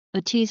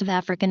A tease of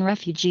African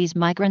refugees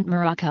migrant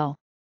Morocco.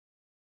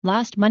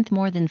 Last month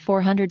more than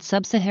 400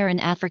 sub-Saharan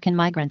African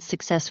migrants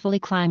successfully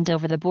climbed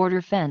over the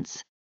border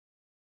fence.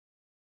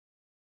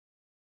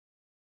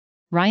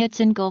 Riots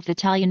engulf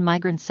Italian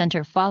migrant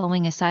center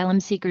following asylum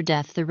seeker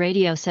death. The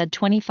radio said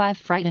 25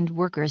 frightened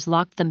workers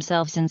locked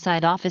themselves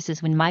inside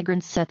offices when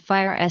migrants set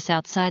fire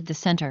outside the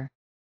center.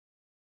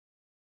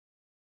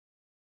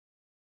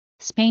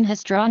 Spain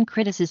has drawn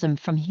criticism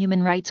from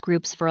human rights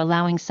groups for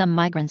allowing some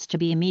migrants to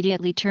be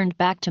immediately turned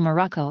back to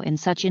Morocco in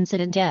such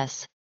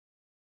incidents.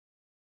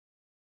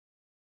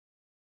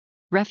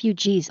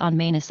 Refugees on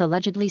Manus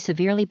allegedly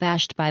severely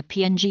bashed by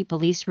PNG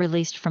police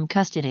released from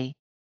custody.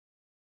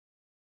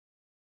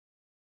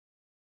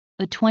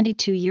 A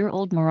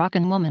 22-year-old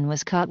Moroccan woman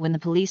was caught when the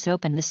police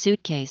opened the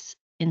suitcase,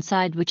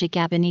 inside which a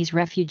Gabonese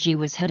refugee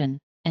was hidden,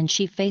 and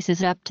she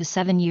faces up to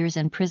 7 years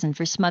in prison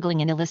for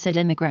smuggling an illicit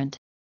immigrant.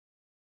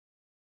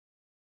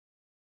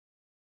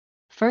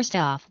 First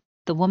off,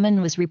 the woman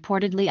was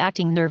reportedly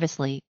acting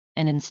nervously,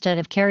 and instead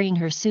of carrying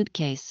her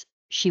suitcase,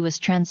 she was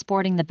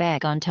transporting the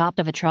bag on top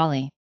of a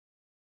trolley.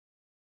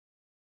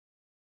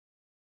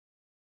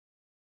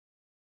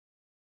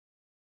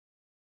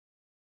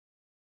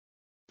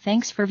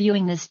 Thanks for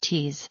viewing this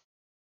tease.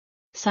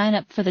 Sign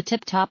up for the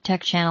Tip Top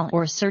Tech channel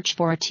or search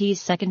for a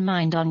Tease Second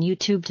Mind on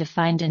YouTube to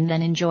find and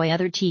then enjoy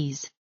other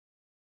teas.